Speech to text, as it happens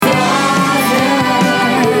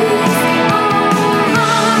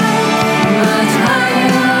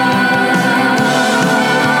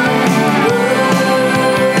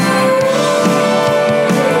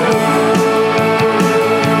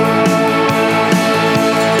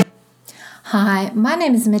Hi, my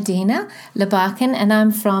name is Medina Labarkin and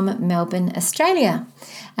I'm from Melbourne, Australia.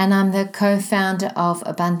 And I'm the co-founder of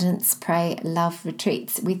Abundance Pray Love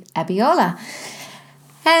Retreats with Abiola.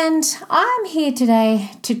 And I'm here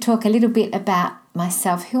today to talk a little bit about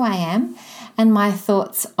myself, who I am, and my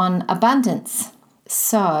thoughts on abundance.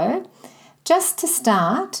 So, just to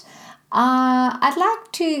start, I'd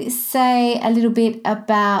like to say a little bit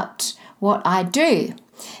about what I do.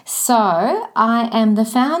 So, I am the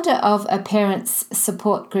founder of a parents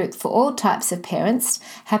support group for all types of parents,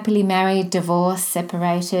 happily married, divorced,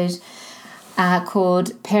 separated,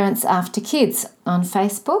 called Parents After Kids on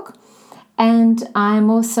Facebook. And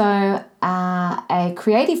I'm also a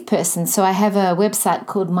creative person. So I have a website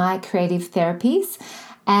called My Creative Therapies,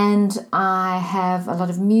 and I have a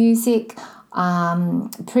lot of music,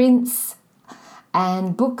 prints,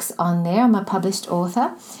 and books on there. I'm a published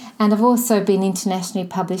author, and I've also been internationally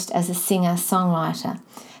published as a singer-songwriter.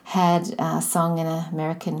 Had a song in an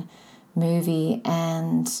American movie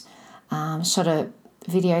and shot a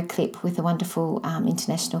video clip with a wonderful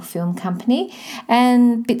international film company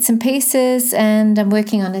and bits and pieces, and I'm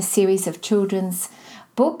working on a series of children's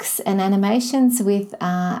books and animations with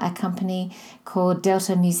a company called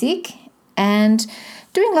Delta Music, and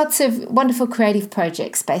doing lots of wonderful creative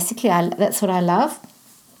projects. Basically, that's what I love.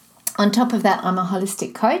 On top of that, I'm a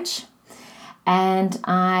holistic coach, and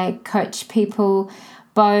I coach people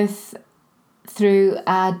both through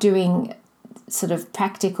doing sort of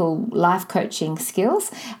practical life coaching skills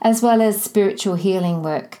as well as spiritual healing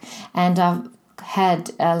work. And I've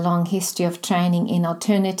had a long history of training in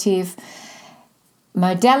alternative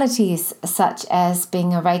modalities such as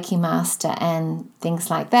being a Reiki master and things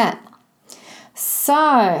like that.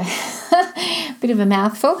 So, bit of a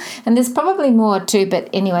mouthful, and there's probably more too, but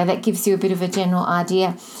anyway, that gives you a bit of a general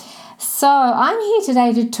idea. So, I'm here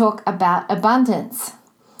today to talk about abundance.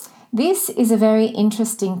 This is a very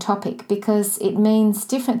interesting topic because it means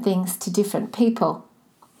different things to different people.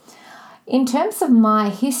 In terms of my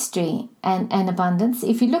history and abundance,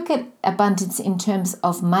 if you look at abundance in terms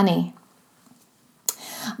of money,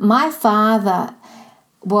 my father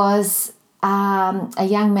was a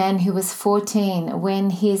young man who was 14 when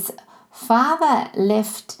his father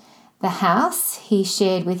left the house he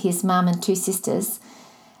shared with his mum and two sisters,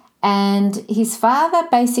 and his father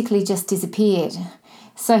basically just disappeared.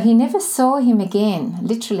 So he never saw him again,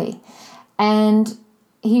 literally. And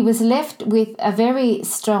he was left with a very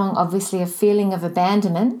strong, obviously, a feeling of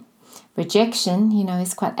abandonment, rejection,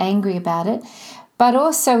 he's quite angry about it. But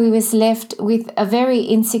also he was left with a very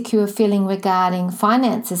insecure feeling regarding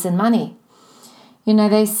finances and money.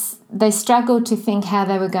 They struggled to think how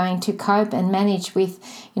they were going to cope and manage with,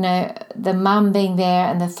 the mum being there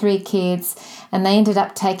and the three kids, and they ended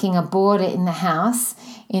up taking a boarder in the house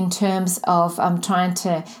in terms of trying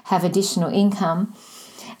to have additional income.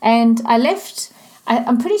 And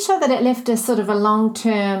I'm pretty sure that it left a sort of a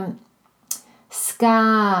long-term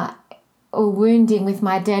scar or wounding with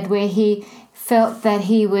my dad, where he felt that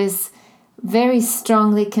he was very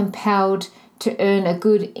strongly compelled to earn a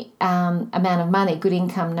good amount of money, good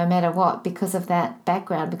income, no matter what, because of that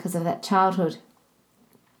background, because of that childhood.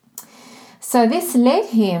 So this led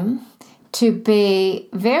him to be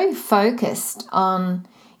very focused on,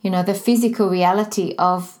 the physical reality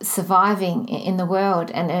of surviving in the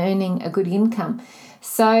world and earning a good income.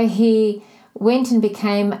 So he went and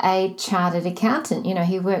became a chartered accountant.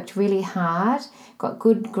 He worked really hard, got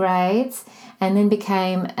good grades, and then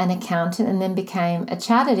became an accountant and then became a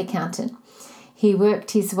chartered accountant. He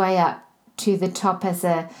worked his way up to the top as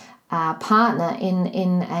a partner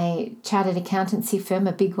in a chartered accountancy firm,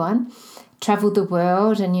 a big one, travelled the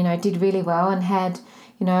world and, did really well and had,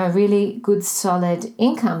 a really good solid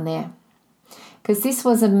income there. Because this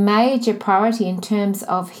was a major priority in terms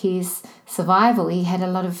of his survival. He had a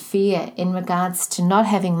lot of fear in regards to not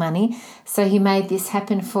having money, so he made this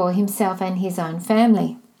happen for himself and his own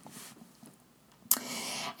family.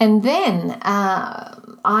 And then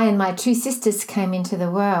I and my two sisters came into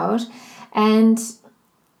the world, and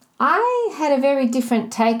I had a very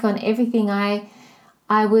different take on everything. I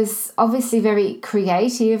was obviously very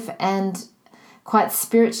creative and quite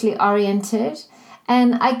spiritually oriented,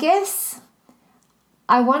 and I guess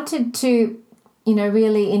I wanted to,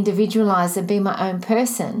 really individualize and be my own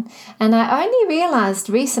person. And I only realized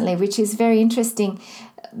recently, which is very interesting,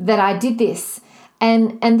 that I did this.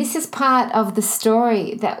 And this is part of the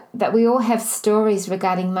story that we all have stories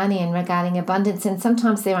regarding money and regarding abundance, and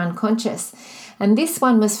sometimes they're unconscious. And this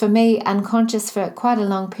one was for me unconscious for quite a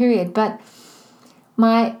long period. But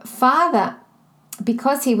my father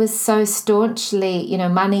because he was so staunchly,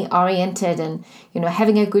 money oriented and,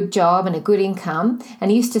 having a good job and a good income,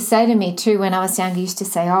 and he used to say to me too when I was younger, he used to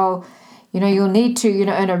say, oh, you'll need to,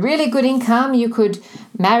 earn a really good income. You could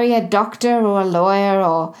marry a doctor or a lawyer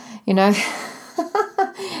or,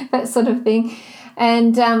 that sort of thing.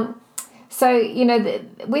 And so,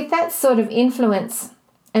 with that sort of influence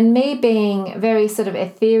and me being very sort of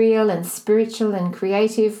ethereal and spiritual and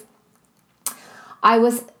creative, I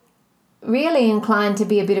was really inclined to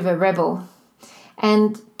be a bit of a rebel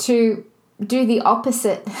and to do the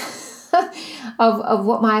opposite of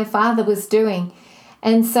what my father was doing.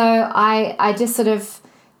 And so I just sort of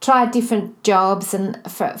tried different jobs, and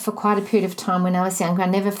for quite a period of time when I was younger, I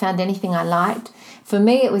never found anything I liked. For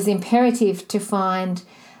me, it was imperative to find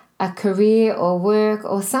a career or work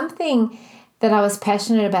or something that I was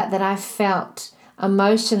passionate about, that I felt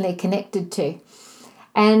emotionally connected to.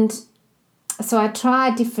 And so I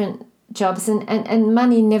tried different jobs, and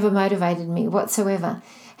money never motivated me whatsoever.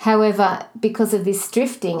 However, because of this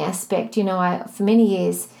drifting aspect, I for many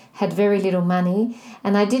years had very little money,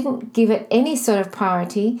 and I didn't give it any sort of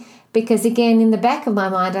priority because, again, in the back of my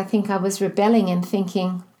mind, I think I was rebelling and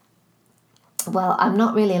thinking, well, I'm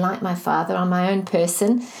not really like my father. I'm my own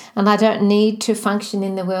person, and I don't need to function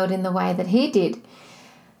in the world in the way that he did.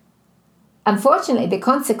 Unfortunately, the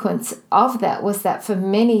consequence of that was that for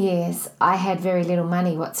many years I had very little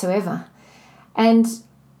money whatsoever. And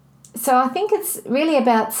so I think it's really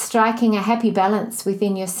about striking a happy balance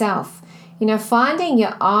within yourself, finding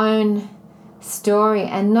your own story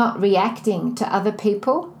and not reacting to other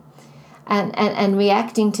people and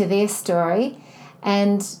reacting to their story.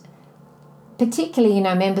 And particularly,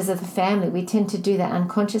 members of the family, we tend to do that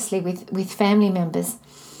unconsciously with family members.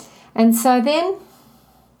 And so then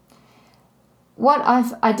what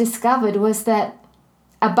I discovered was that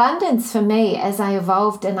abundance for me, as I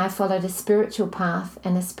evolved and I followed a spiritual path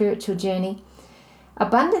and a spiritual journey,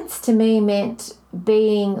 abundance to me meant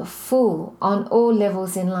being full on all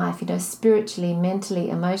levels in life, spiritually, mentally,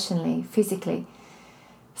 emotionally, physically.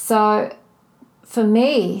 So for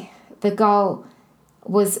me, the goal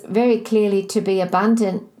was very clearly to be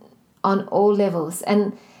abundant on all levels.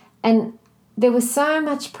 And there was so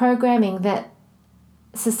much programming that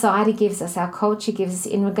society gives us, our culture gives us,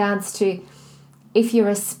 in regards to, if you're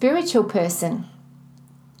a spiritual person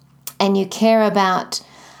and you care about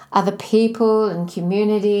other people and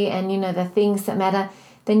community and, the things that matter,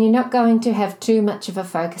 then you're not going to have too much of a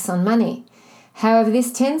focus on money. However,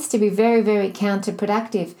 this tends to be very, very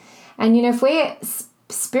counterproductive. And, if we're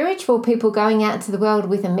spiritual people going out into the world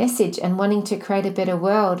with a message and wanting to create a better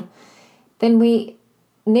world, then we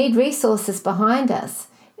need resources behind us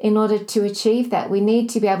in order to achieve that. We need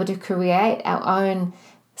to be able to create our own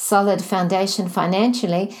solid foundation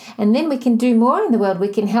financially, and then we can do more in the world. We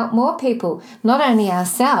can help more people, not only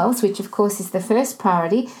ourselves, which of course is the first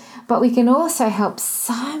priority, but we can also help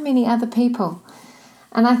so many other people.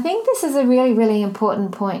 And I think this is a really, really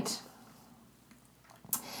important point.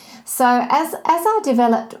 So as I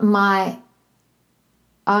developed my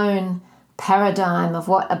own paradigm of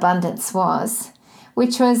what abundance was,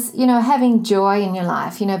 which was, having joy in your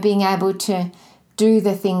life, being able to do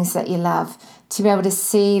the things that you love, to be able to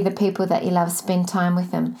see the people that you love, spend time with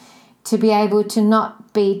them, to be able to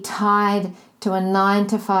not be tied to a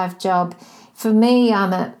 9-to-5 job. For me,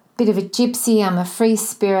 I'm a bit of a gypsy, I'm a free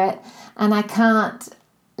spirit, and I can't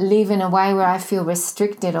live in a way where I feel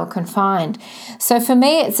restricted or confined. So for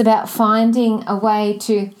me, it's about finding a way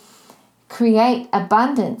to create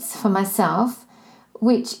abundance for myself,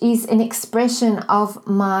 which is an expression of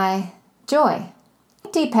my joy.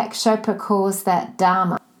 Deepak Chopra calls that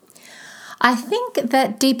Dharma. I think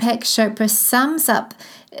that Deepak Chopra sums up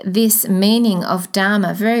this meaning of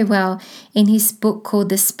Dharma very well in his book called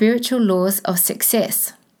The Spiritual Laws of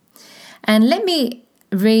Success. And let me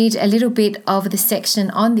read a little bit of the section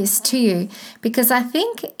on this to you, because I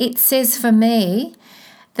think it says for me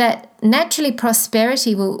that naturally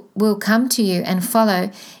prosperity will come to you and follow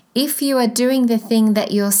if you are doing the thing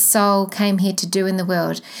that your soul came here to do in the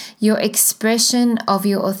world, your expression of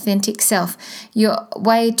your authentic self, your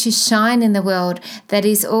way to shine in the world that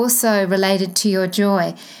is also related to your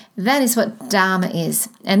joy. That is what Dharma is.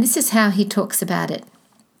 And this is how he talks about it.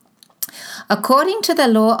 According to the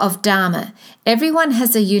law of Dharma, everyone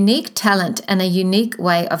has a unique talent and a unique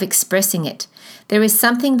way of expressing it. There is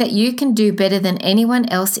something that you can do better than anyone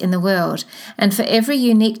else in the world, and for every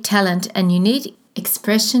unique talent and unique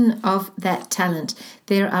expression of that talent,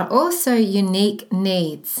 there are also unique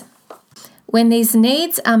needs. When these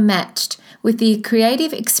needs are matched with the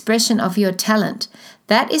creative expression of your talent,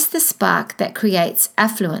 that is the spark that creates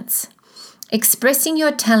affluence. Expressing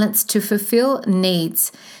your talents to fulfill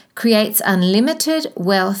needs creates unlimited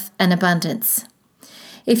wealth and abundance.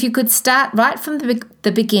 If you could start right from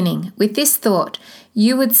the beginning with this thought,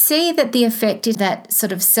 you would see that the effect is that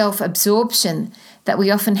sort of self-absorption that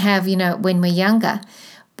we often have, when we're younger.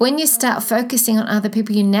 When you start focusing on other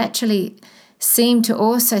people, you naturally seem to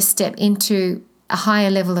also step into a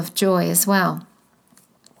higher level of joy as well.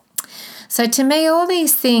 So to me, all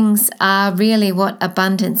these things are really what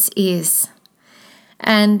abundance is.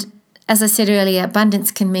 And as I said earlier,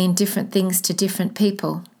 abundance can mean different things to different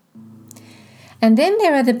people. And then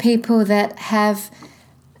there are the people that have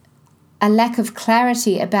a lack of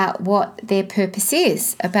clarity about what their purpose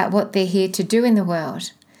is, about what they're here to do in the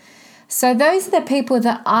world. So those are the people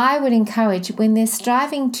that I would encourage when they're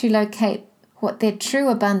striving to locate what their true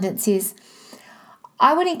abundance is.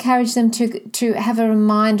 I would encourage them to have a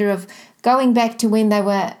reminder of going back to when they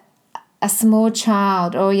were a small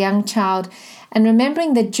child or a young child and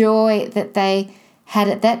remembering the joy that they had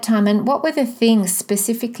at that time and what were the things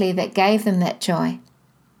specifically that gave them that joy.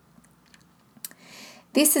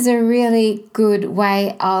 This is a really good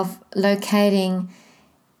way of locating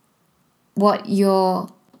what your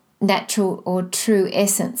natural or true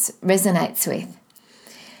essence resonates with.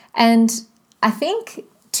 And I think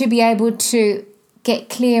to be able to get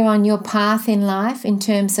clear on your path in life in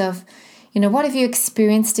terms of, what have you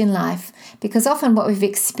experienced in life? Because often what we've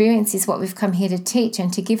experienced is what we've come here to teach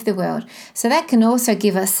and to give the world. So that can also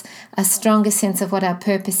give us a stronger sense of what our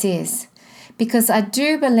purpose is. Because I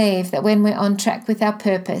do believe that when we're on track with our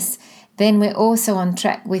purpose, then we're also on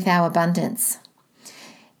track with our abundance.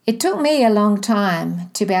 It took me a long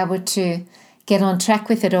time to be able to get on track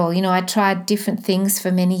with it all. I tried different things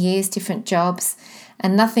for many years, different jobs,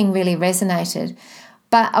 and nothing really resonated.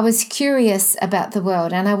 But I was curious about the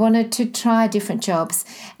world and I wanted to try different jobs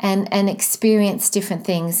and experience different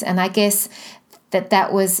things. And I guess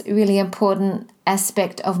that was a really important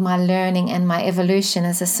aspect of my learning and my evolution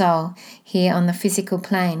as a soul here on the physical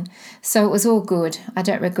plane. So it was all good. I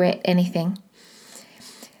don't regret anything.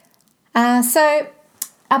 So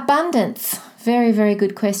abundance, very, very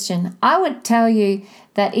good question. I would tell you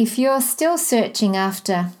that if you're still searching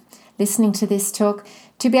after listening to this talk,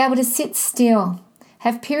 to be able to sit still,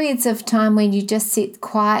 have periods of time when you just sit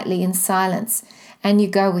quietly in silence and you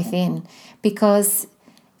go within, because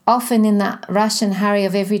often in the rush and hurry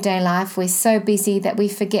of everyday life, we're so busy that we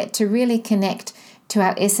forget to really connect to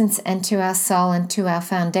our essence and to our soul and to our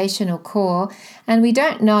foundational core, and we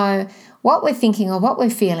don't know what we're thinking or what we're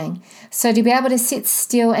feeling. So to be able to sit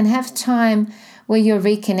still and have time where you're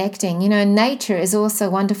reconnecting. Nature is also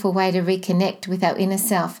a wonderful way to reconnect with our inner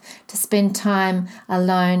self, to spend time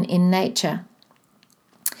alone in nature.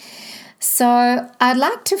 So I'd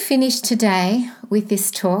like to finish today with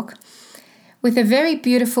this talk with a very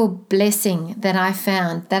beautiful blessing that I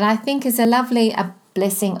found that I think is a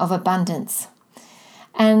blessing of abundance.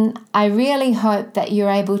 And I really hope that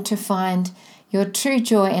you're able to find your true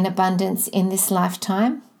joy and abundance in this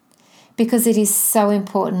lifetime, because it is so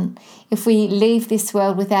important. If we leave this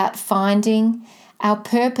world without finding our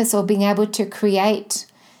purpose or being able to create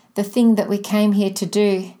the thing that we came here to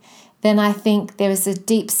do, then I think there is a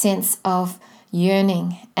deep sense of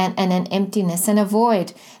yearning and an emptiness and a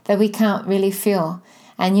void that we can't really fill.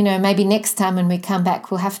 And, maybe next time when we come back,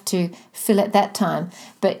 we'll have to fill it that time.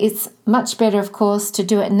 But it's much better, of course, to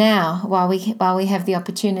do it now while we have the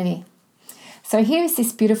opportunity. So here is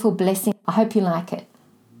this beautiful blessing. I hope you like it.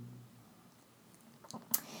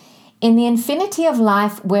 In the infinity of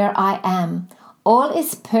life where I am, all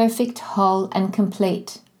is perfect, whole, and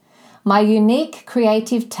complete. My unique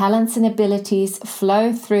creative talents and abilities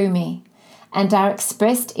flow through me and are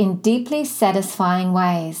expressed in deeply satisfying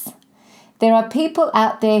ways. There are people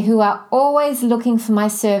out there who are always looking for my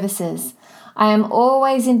services. I am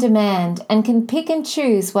always in demand and can pick and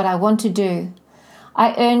choose what I want to do.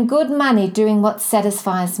 I earn good money doing what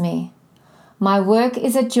satisfies me. My work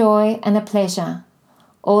is a joy and a pleasure.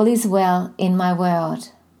 All is well in my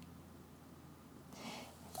world.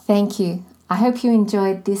 Thank you. I hope you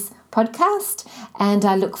enjoyed this podcast and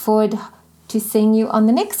I look forward to seeing you on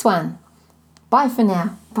the next one. Bye for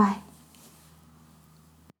now. Bye.